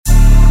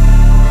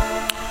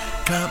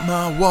Got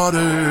my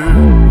water,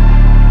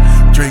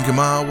 drinking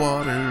my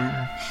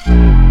water.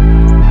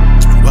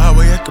 While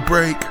we at the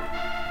break,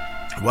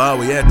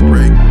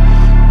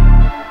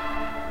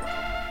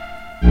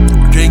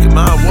 drinking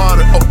my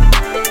water.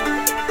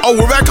 Oh,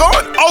 we're back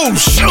on. Oh,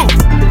 shoot.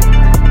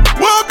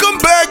 Welcome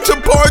back to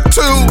part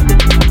 2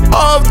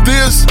 of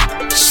this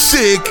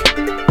sick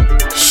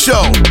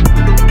show.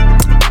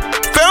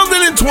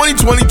 Founded in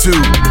 2022,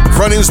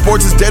 Front End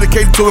Sports is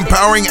dedicated to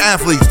empowering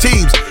athletes,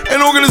 teams,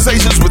 and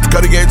organizations with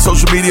cutting-edge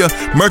social media,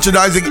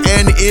 merchandising,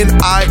 and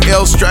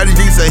NIL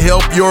strategies to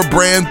help your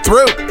brand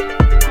through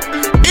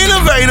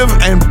innovative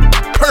and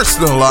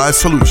personalized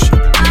solutions.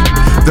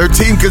 Their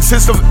team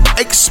consists of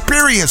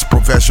experienced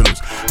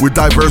professionals with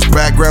diverse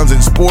backgrounds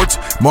in sports,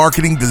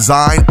 marketing,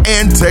 design,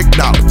 and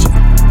technology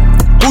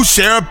who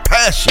share a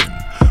passion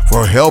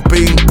for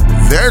helping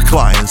their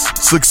clients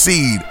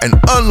succeed and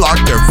unlock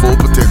their full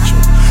potential.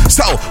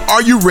 So,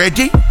 are you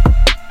ready?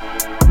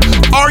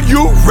 Are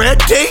you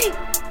ready?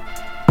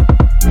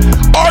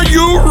 Are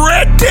you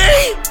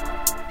ready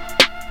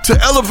to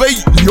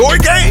elevate your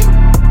game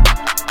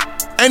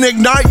and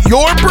ignite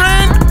your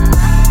brand?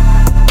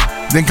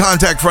 Then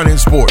contact Front End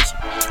Sports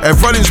at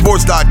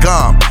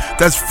frontendsports.com.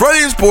 That's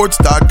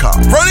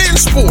frontendsports.com. Front End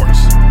Sports,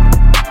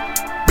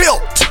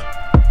 built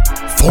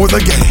for the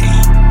game.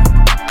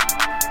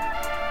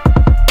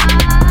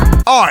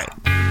 All right.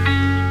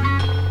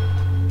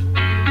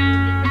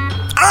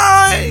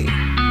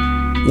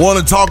 I want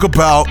to talk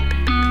about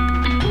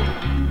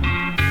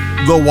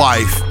the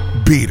wife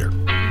beater.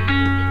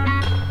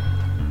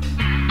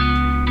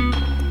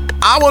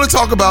 I want to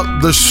talk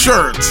about the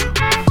shirt,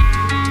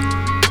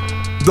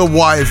 the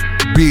wife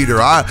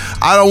beater. I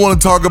don't want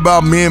to talk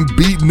about men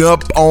beating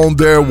up on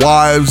their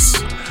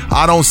wives.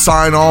 I don't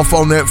sign off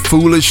on that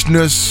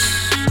foolishness.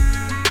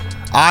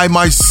 I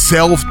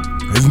myself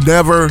has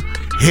never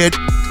hit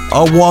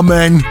a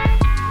woman.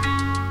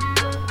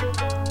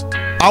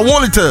 I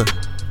wanted to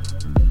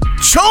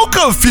choke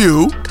a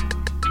few.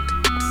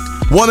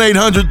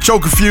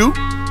 1-800-CHOKE-A-FEW.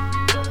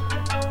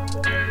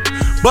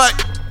 But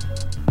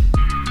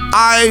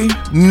I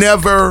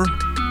never,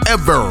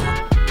 ever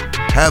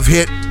have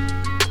hit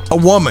a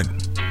woman.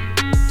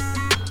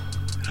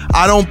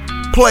 I don't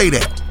play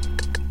that.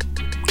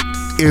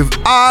 If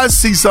I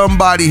see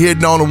somebody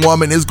hitting on a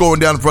woman, it's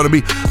going down in front of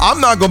me. I'm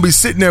not going to be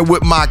sitting there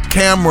with my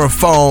camera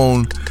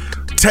phone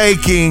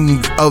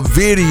taking a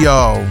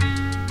video.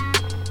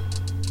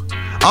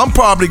 I'm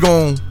probably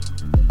going to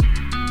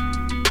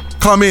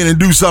come in and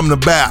do something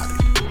about it,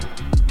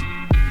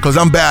 because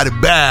I'm bad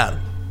at bad.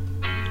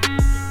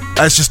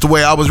 That's just the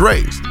way I was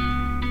raised.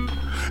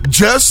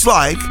 Just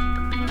like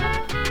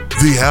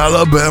the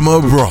Alabama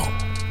Brawl.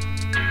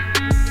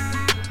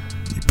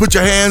 You put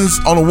your hands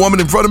on a woman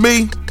in front of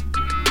me,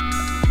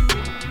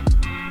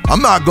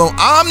 I'm not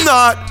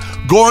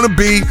going to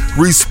be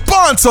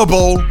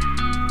responsible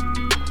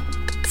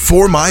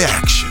for my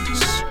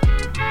actions.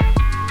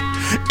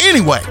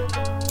 Anyway,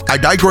 I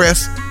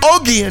digress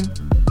again.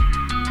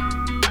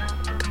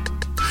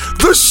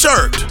 The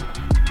shirt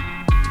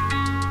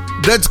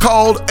that's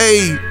called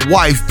a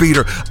wife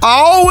beater. I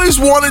always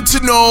wanted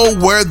to know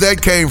where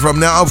that came from.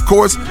 Now, of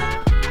course,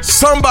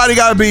 somebody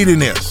got to be in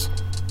this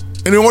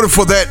in order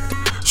for that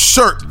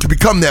shirt to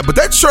become that. But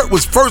that shirt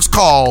was first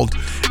called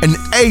an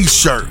A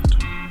shirt.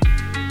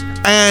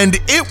 And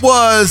it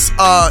was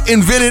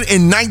invented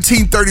in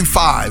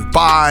 1935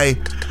 by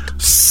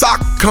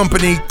sock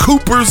company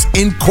Coopers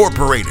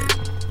Incorporated.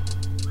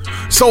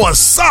 So a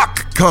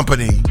sock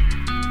company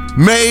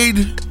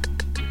made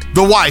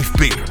the wife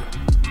beater,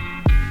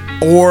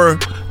 or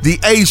the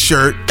A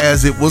shirt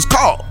as it was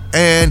called.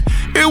 And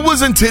it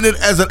was intended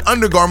as an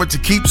undergarment to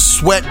keep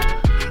sweat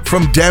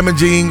from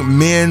damaging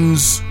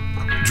men's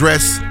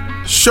dress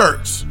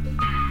shirts.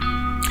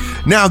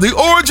 Now, the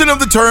origin of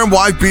the term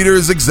wife beater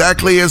is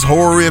exactly as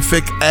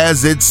horrific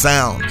as it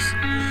sounds.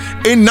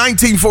 In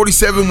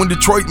 1947, when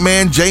Detroit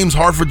man James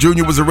Hartford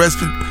Jr. was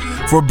arrested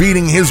for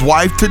beating his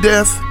wife to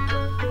death,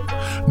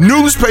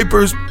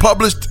 newspapers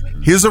published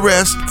his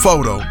arrest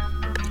photo,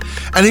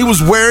 and he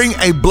was wearing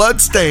a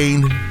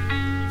blood-stained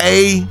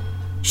A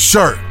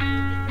shirt.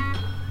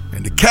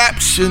 And the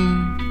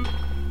caption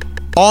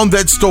on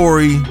that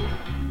story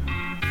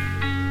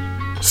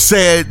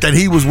said that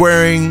he was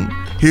wearing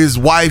his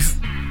wife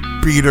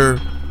beater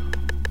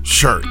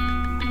shirt.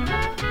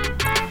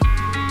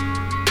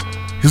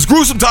 His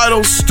gruesome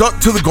title stuck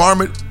to the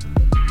garment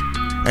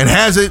and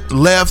hasn't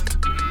left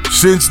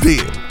since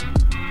then.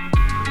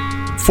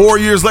 4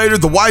 years later,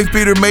 the wife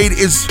beater made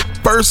its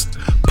first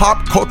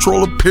pop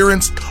cultural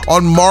appearance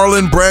on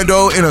Marlon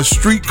Brando in A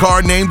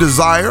Streetcar Named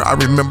Desire. I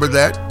remember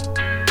that.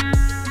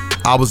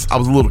 I was a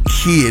little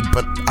kid,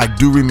 but I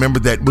do remember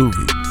that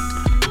movie.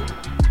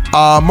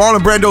 Marlon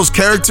Brando's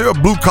character, a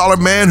blue-collar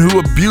man who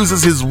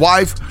abuses his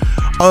wife,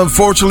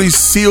 unfortunately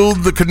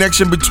sealed the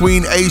connection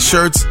between A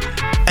shirts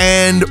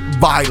and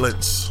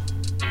violence.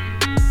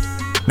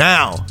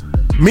 Now,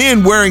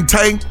 men wearing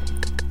tank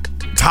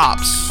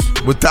tops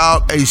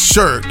without a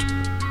shirt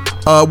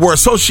were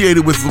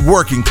associated with the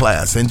working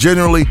class and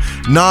generally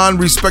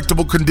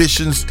non-respectable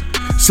conditions,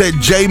 said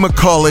Jay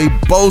Macaulay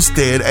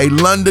Bostad, a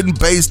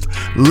London-based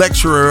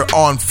lecturer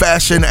on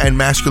fashion and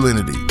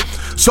masculinity.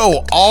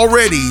 So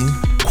already,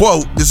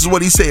 quote, this is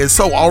what he says,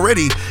 so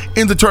already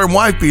in the term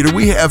wife beater,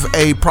 we have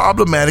a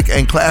problematic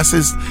and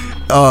classist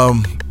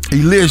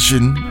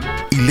elision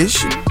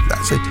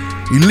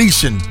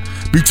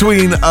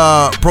between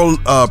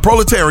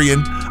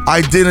proletarian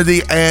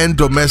identity and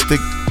domestic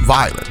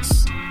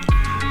violence.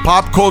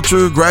 Pop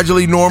culture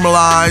gradually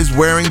normalized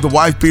wearing the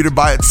wife beater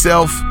by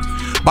itself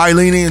by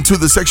leaning into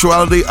the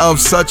sexuality of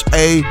such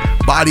a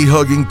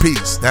body-hugging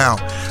piece. Now,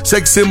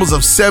 sex symbols of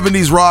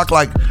 70s rock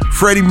like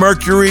Freddie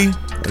Mercury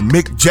and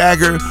Mick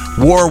Jagger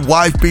wore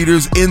wife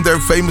beaters in their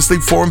famously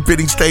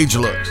form-fitting stage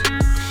looks.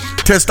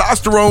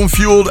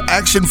 Testosterone-fueled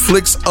action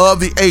flicks of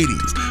the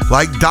 80s,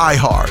 like Die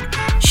Hard,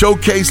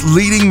 showcased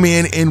leading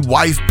men in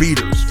wife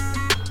beaters,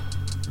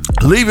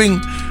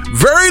 leaving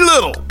very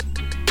little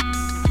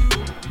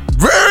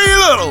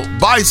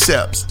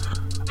biceps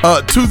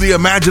to the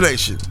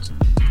imagination.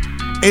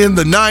 In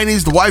the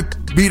 90s, the wife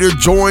beater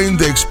joined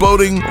the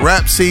exploding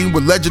rap scene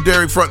with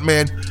legendary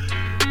frontman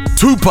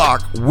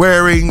Tupac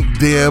wearing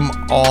them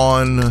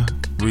on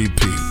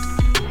repeat.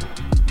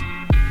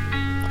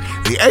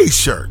 The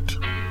A-shirt,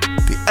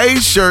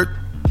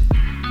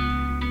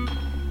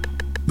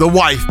 the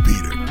wife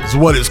beater is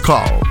what it's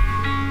called.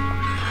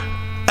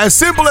 As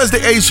simple as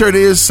the A-shirt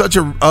is, such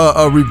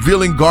a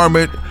revealing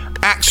garment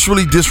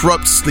actually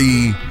disrupts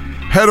the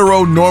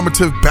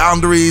heteronormative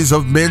boundaries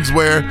of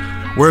menswear,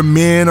 where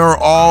men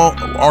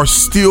are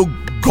still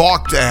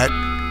gawked at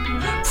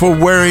for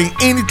wearing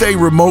anything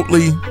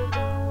remotely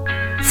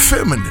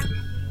feminine.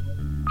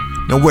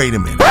 Now wait a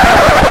minute.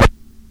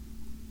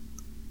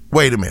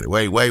 Wait.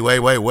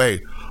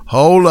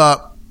 Hold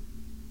up.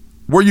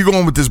 Where you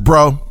going with this,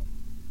 bro?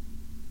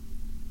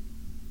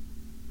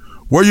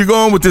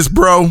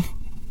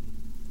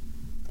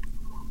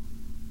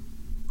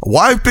 A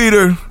wife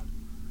beater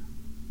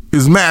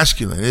is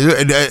masculine.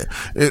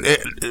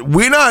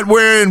 We're not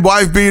wearing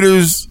wife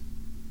beaters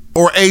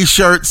or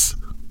A-shirts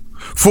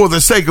for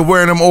the sake of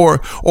wearing them or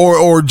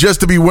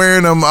just to be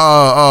wearing them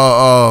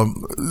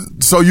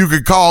so you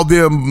could call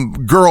them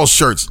girl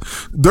shirts.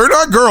 They're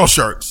not girl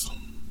shirts.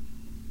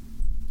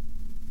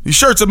 These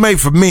shirts are made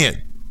for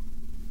men.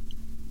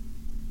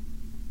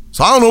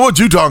 So I don't know what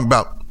you're talking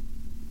about.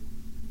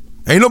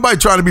 Ain't nobody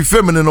trying to be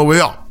feminine over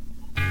here.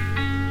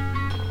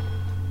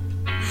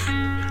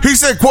 He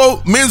said,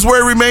 quote,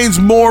 menswear remains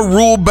more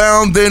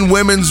rule-bound than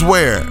women's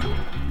wear.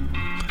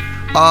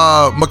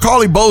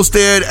 Macaulay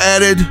Bostad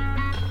added,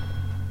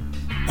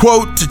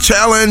 quote, to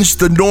challenge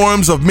the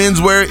norms of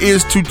menswear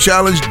is to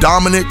challenge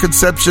dominant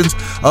conceptions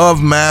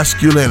of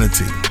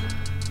masculinity.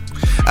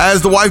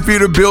 As the wife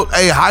beater built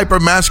a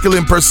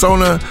hyper-masculine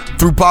persona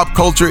through pop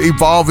culture,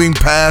 evolving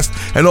past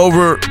and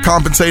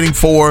overcompensating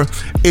for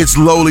its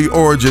lowly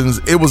origins,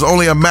 it was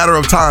only a matter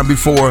of time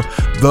before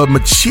the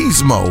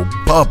machismo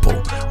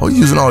bubble,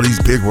 using all these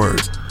big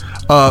words,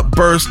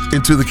 burst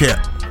into the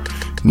camp.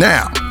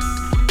 Now,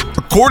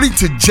 according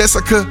to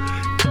Jessica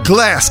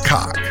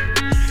Glasscock,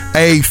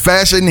 a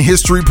fashion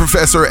history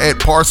professor at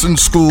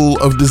Parsons School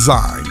of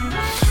Design,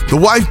 the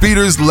wife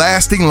beater's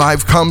lasting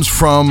life comes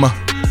from...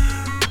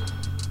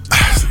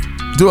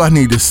 Do I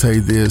need to say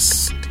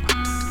this?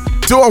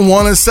 Do I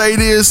want to say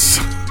this?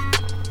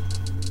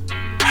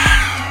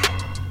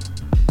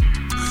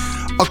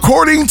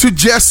 According to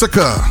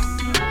Jessica,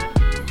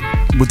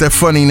 with that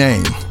funny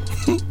name,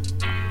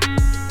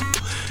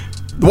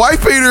 the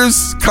wife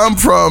beaters come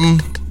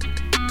from,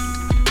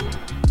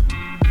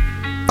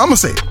 I'm going to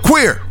say it,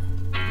 queer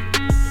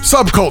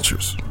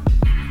subcultures.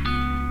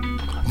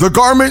 The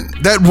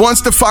garment that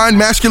once defined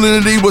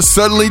masculinity was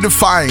suddenly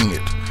defying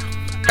it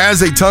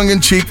as a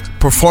tongue-in-cheek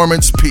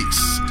performance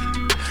piece.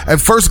 At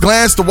first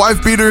glance, the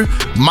wife beater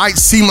might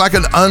seem like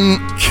an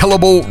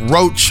unkillable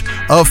roach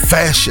of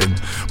fashion,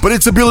 but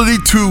its ability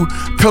to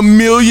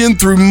chameleon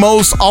through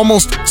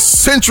almost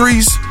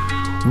centuries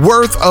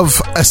worth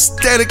of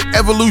aesthetic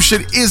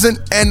evolution isn't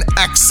an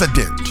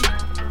accident.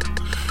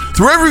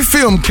 Through every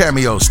film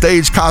cameo,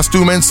 stage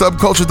costume, and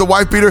subculture, the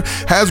wife beater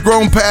has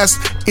grown past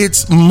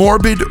its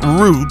morbid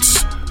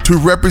roots to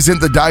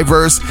represent the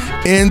diverse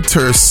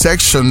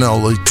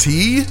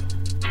intersectionality.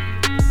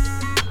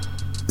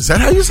 Is that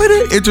how you say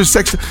that?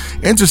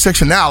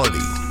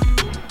 Intersectionality.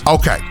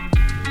 Okay.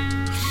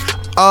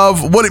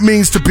 Of what it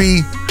means to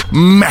be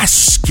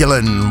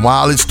masculine.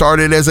 While it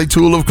started as a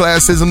tool of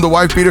classism, the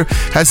wife beater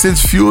has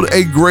since fueled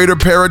a greater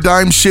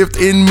paradigm shift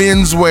in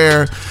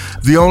menswear.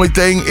 The only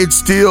thing it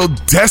still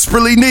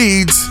desperately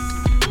needs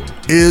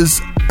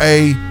is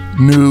a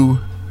new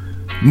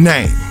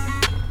name.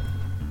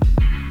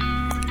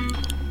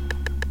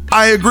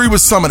 I agree with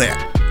some of that.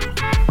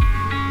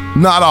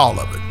 Not all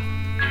of it.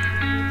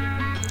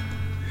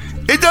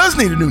 It does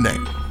need a new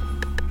name.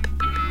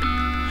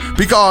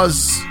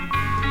 Because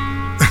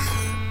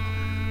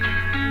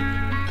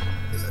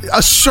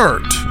a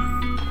shirt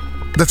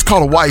that's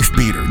called a wife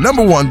beater.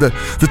 Number one, the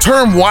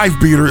term wife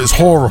beater is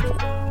horrible.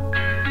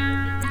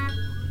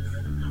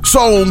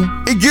 So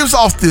it gives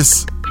off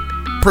this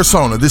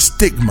persona, this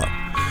stigma,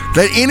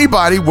 that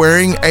anybody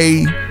wearing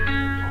a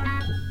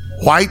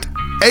white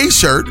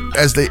A-shirt,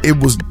 as it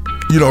was,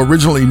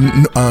 originally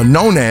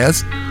known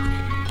as,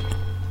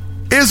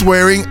 is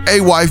wearing a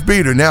wife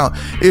beater. Now,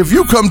 if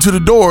you come to the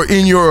door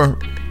in your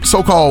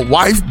so-called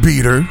wife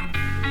beater,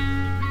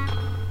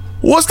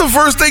 what's the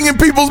first thing in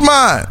people's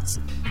minds?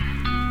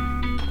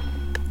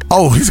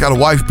 Oh, he's got a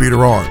wife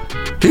beater on.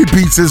 He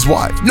beats his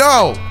wife.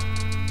 No,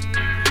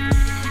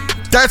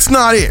 that's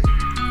not it.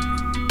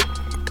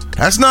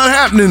 That's not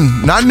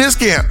happening. Not in this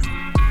camp.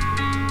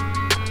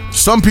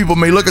 Some people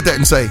may look at that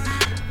and say,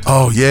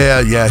 oh,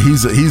 yeah,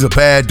 he's a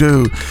bad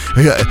dude.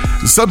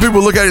 Some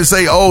people look at it and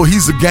say, oh,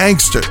 he's a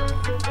gangster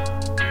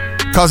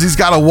because he's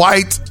got a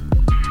white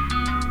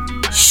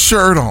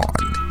shirt on.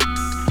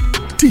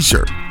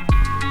 T-shirt.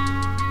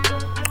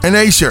 An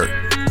A-shirt.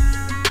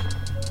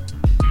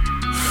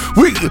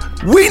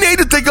 We need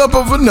to think up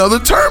of another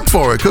term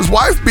for it, because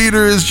wife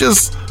beater is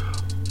just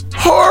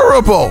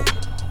horrible.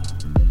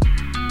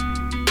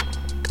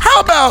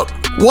 How about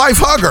wife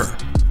hugger?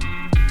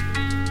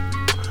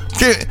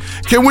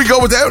 Can we go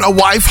with that? A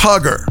wife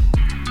hugger.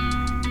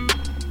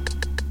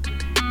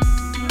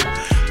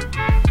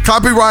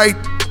 Copyright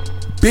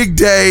Big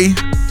Day,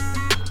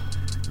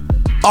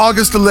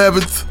 August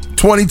 11th,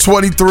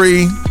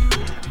 2023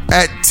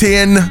 at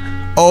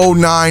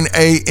 10:09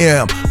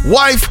 a.m.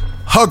 Wife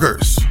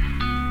huggers.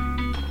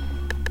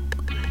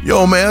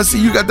 Yo, man, I see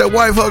you got that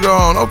wife hugger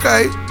on.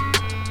 Okay.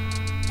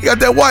 You got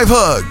that wife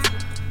hug.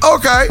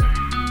 Okay.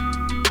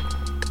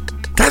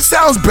 That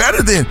sounds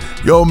better than,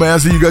 yo, man, I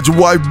see you got your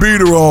wife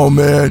beater on,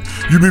 man.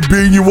 You be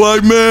beating your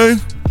wife,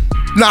 man?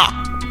 Nah.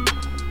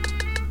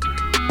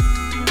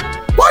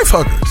 Wife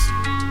huggers.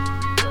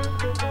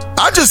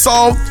 I just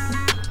saw,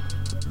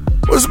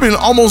 it's been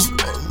almost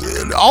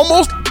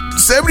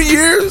 70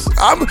 years.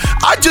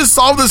 I just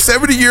solved a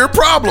 70-year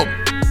problem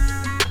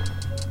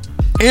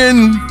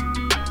in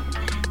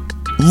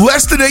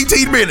less than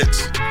 18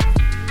 minutes.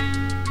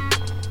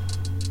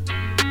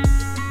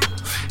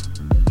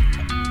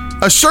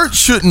 A shirt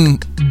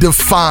shouldn't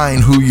define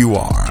who you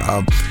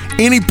are.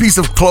 Any piece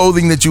of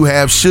clothing that you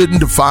have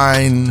shouldn't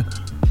define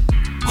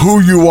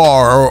who you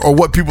are or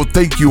what people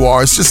think you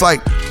are. It's just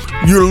like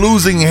you're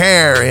losing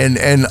hair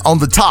and on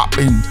the top,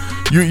 and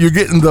you're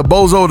getting the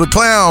Bozo the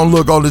Clown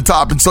look on the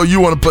top, and so you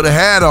want to put a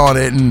hat on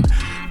it. And,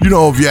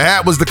 if your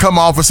hat was to come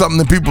off or something,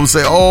 then people would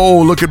say, oh,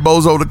 look at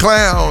Bozo the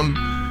Clown,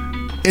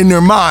 in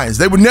their minds.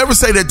 They would never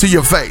say that to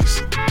your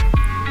face.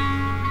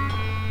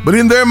 But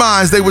in their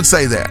minds, they would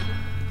say that.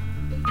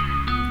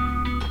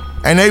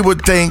 And they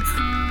would think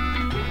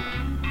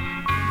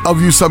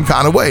of you some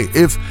kind of way.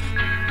 If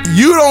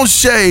you don't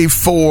shave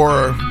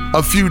for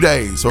a few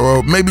days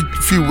or maybe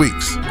a few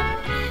weeks,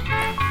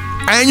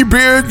 and your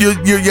beard,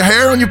 your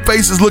hair on your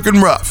face is looking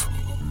rough,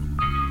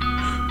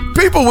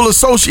 people will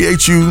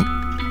associate you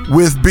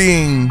with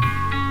being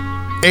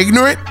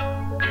ignorant.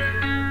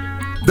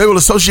 They will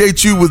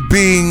associate you with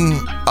being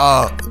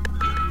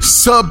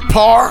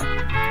subpar.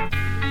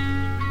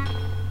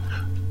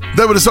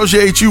 They would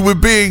associate you with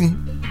being,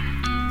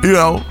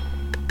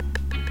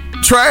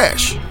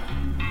 trash.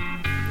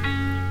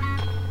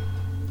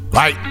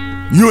 Like,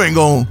 you ain't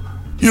gonna,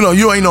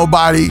 you ain't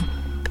nobody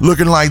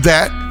looking like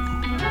that.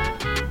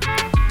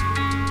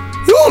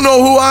 You don't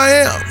know who I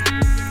am.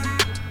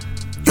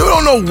 You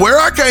don't know where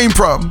I came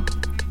from.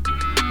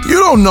 You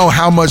don't know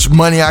how much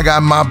money I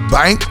got in my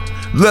bank,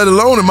 let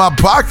alone in my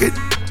pocket.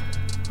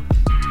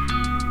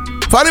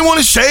 If I didn't want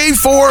to shave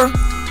for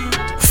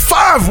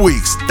 5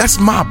 weeks, that's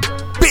my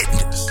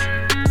business.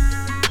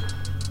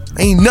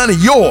 Ain't none of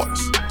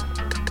yours.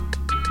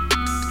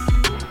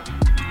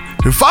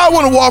 If I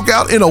want to walk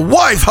out in a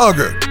wife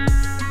hugger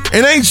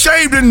and ain't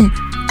shaved in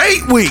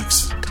 8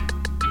 weeks,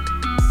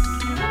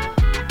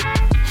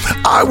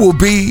 I will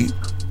be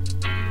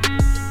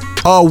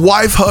a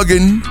wife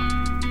hugging,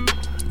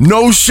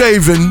 no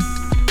shaving,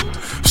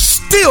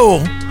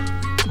 still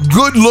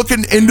good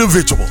looking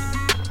individual.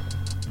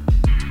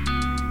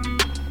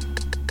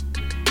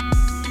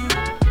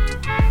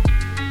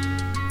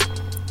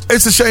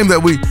 It's a shame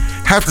that we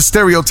have to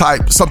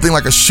stereotype something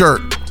like a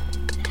shirt,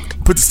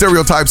 put the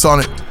stereotypes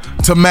on it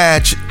to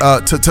match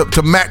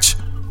to match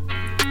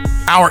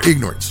our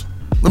ignorance.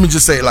 Let me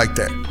just say it like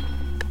that.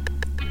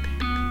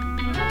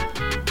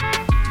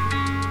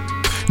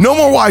 No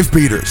more wife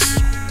beaters.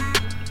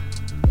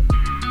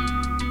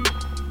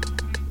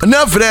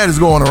 Enough of that is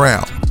going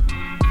around.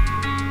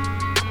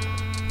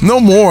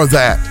 No more of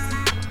that.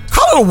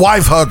 Call it a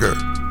wife hugger.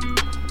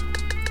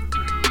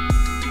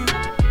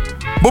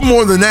 But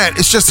more than that,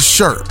 it's just a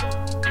shirt.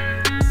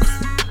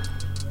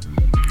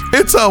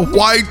 It's a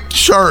white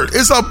shirt.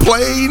 It's a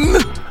plain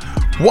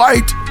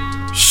white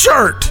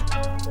shirt.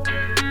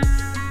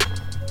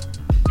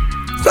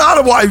 It's not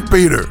a wife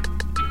beater.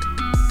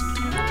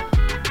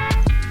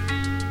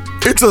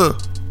 It's a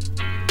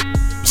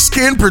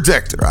skin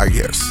protector, I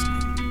guess.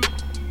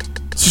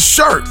 It's a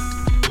shirt.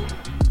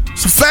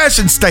 It's a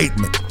fashion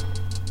statement.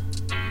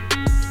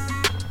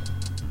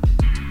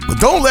 But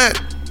don't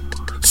let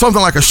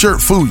something like a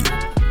shirt fool you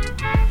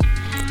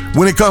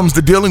when it comes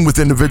to dealing with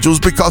individuals,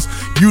 because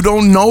you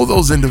don't know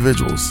those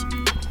individuals.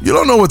 You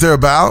don't know what they're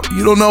about.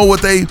 You don't know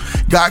what they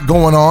got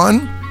going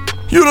on.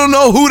 You don't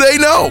know who they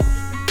know.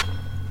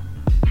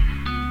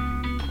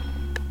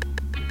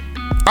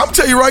 I'm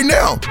telling you right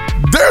now,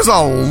 there's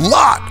a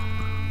lot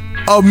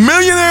of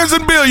millionaires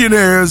and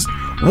billionaires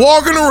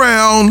walking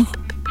around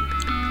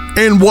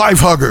in wife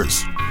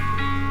huggers.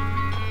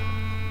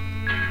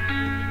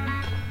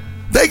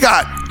 They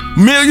got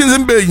millions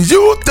and billions.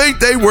 You think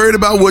they worried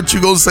about what you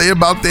gonna say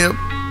about them?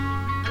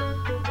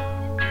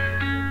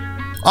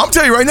 I'm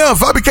telling you right now,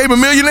 if I became a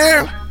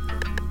millionaire,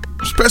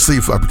 especially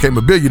if I became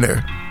a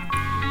billionaire,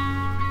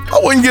 I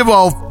wouldn't give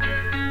a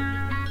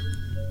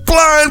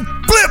flying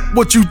flip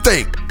what you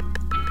think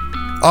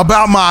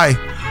about my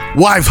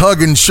wife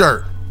hugging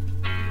shirt.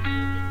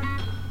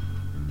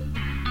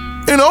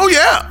 And oh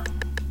yeah,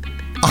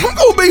 I'm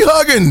gonna be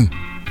hugging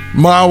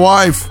my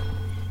wife,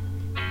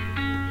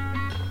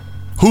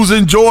 who's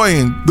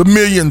enjoying the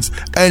millions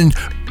and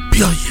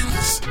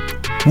billions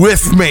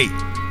with me.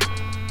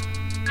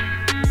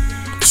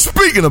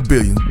 Speaking of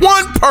billions,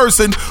 one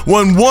person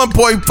won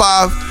 $1.5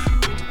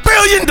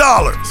 billion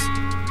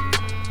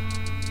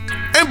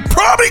and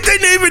probably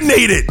didn't even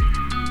need it.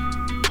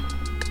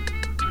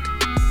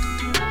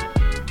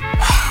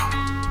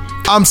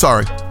 I'm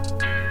sorry.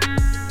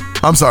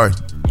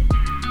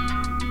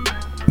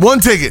 One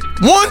ticket.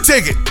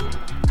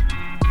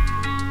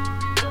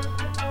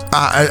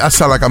 I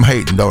sound like I'm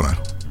hating, don't I?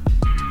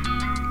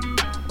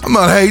 I'm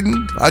not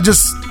hating.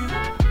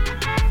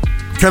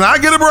 Can I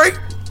get a break?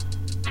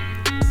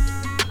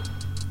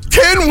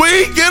 Can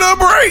we get a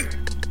break?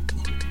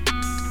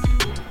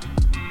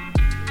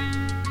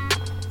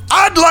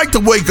 I'd like to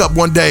wake up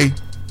one day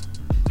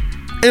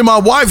in my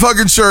wife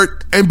hugging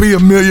shirt and be a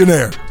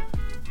millionaire.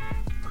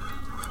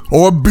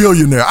 Or a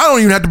billionaire. I don't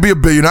even have to be a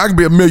billionaire. I can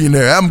be a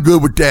millionaire. I'm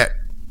good with that.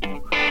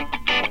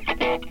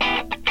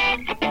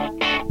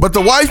 But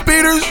the wife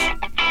beaters,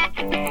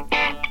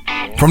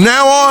 from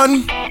now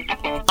on,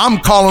 I'm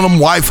calling them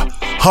wife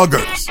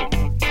huggers.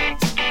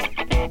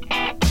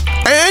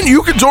 And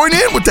you can join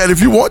in with that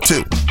if you want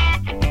to.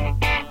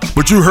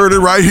 But you heard it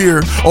right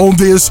here on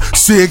this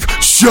sick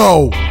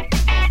show.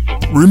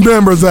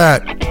 Remember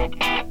that.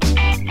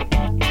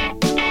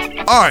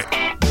 All right.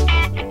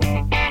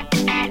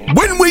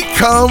 When we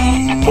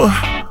come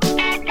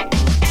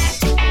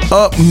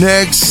up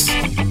next,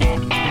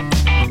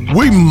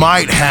 we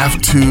might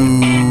have to.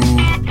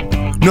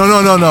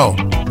 No.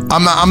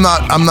 I'm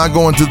not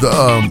going to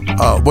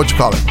the what you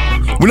call it.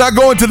 We're not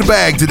going to the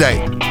bag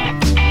today.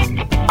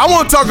 I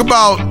want to talk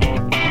about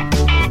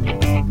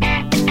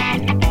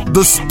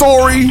the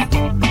story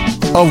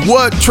of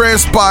what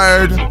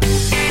transpired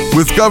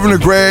with Governor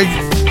Greg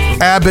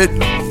Abbott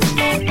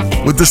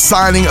with the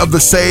signing of the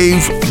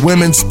Save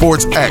Women's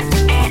Sports Act.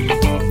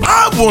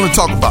 I want to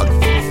talk about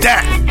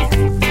that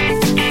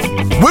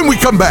when we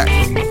come back,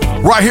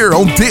 right here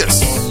on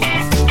this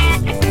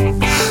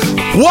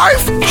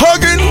Wife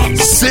Hugging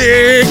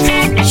Sick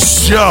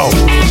Show.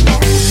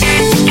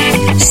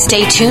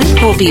 Stay tuned.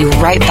 We'll be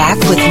right back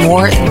with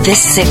more This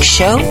Sick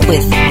Show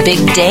with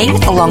Big Day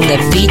along the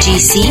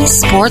BGC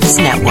Sports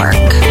Network.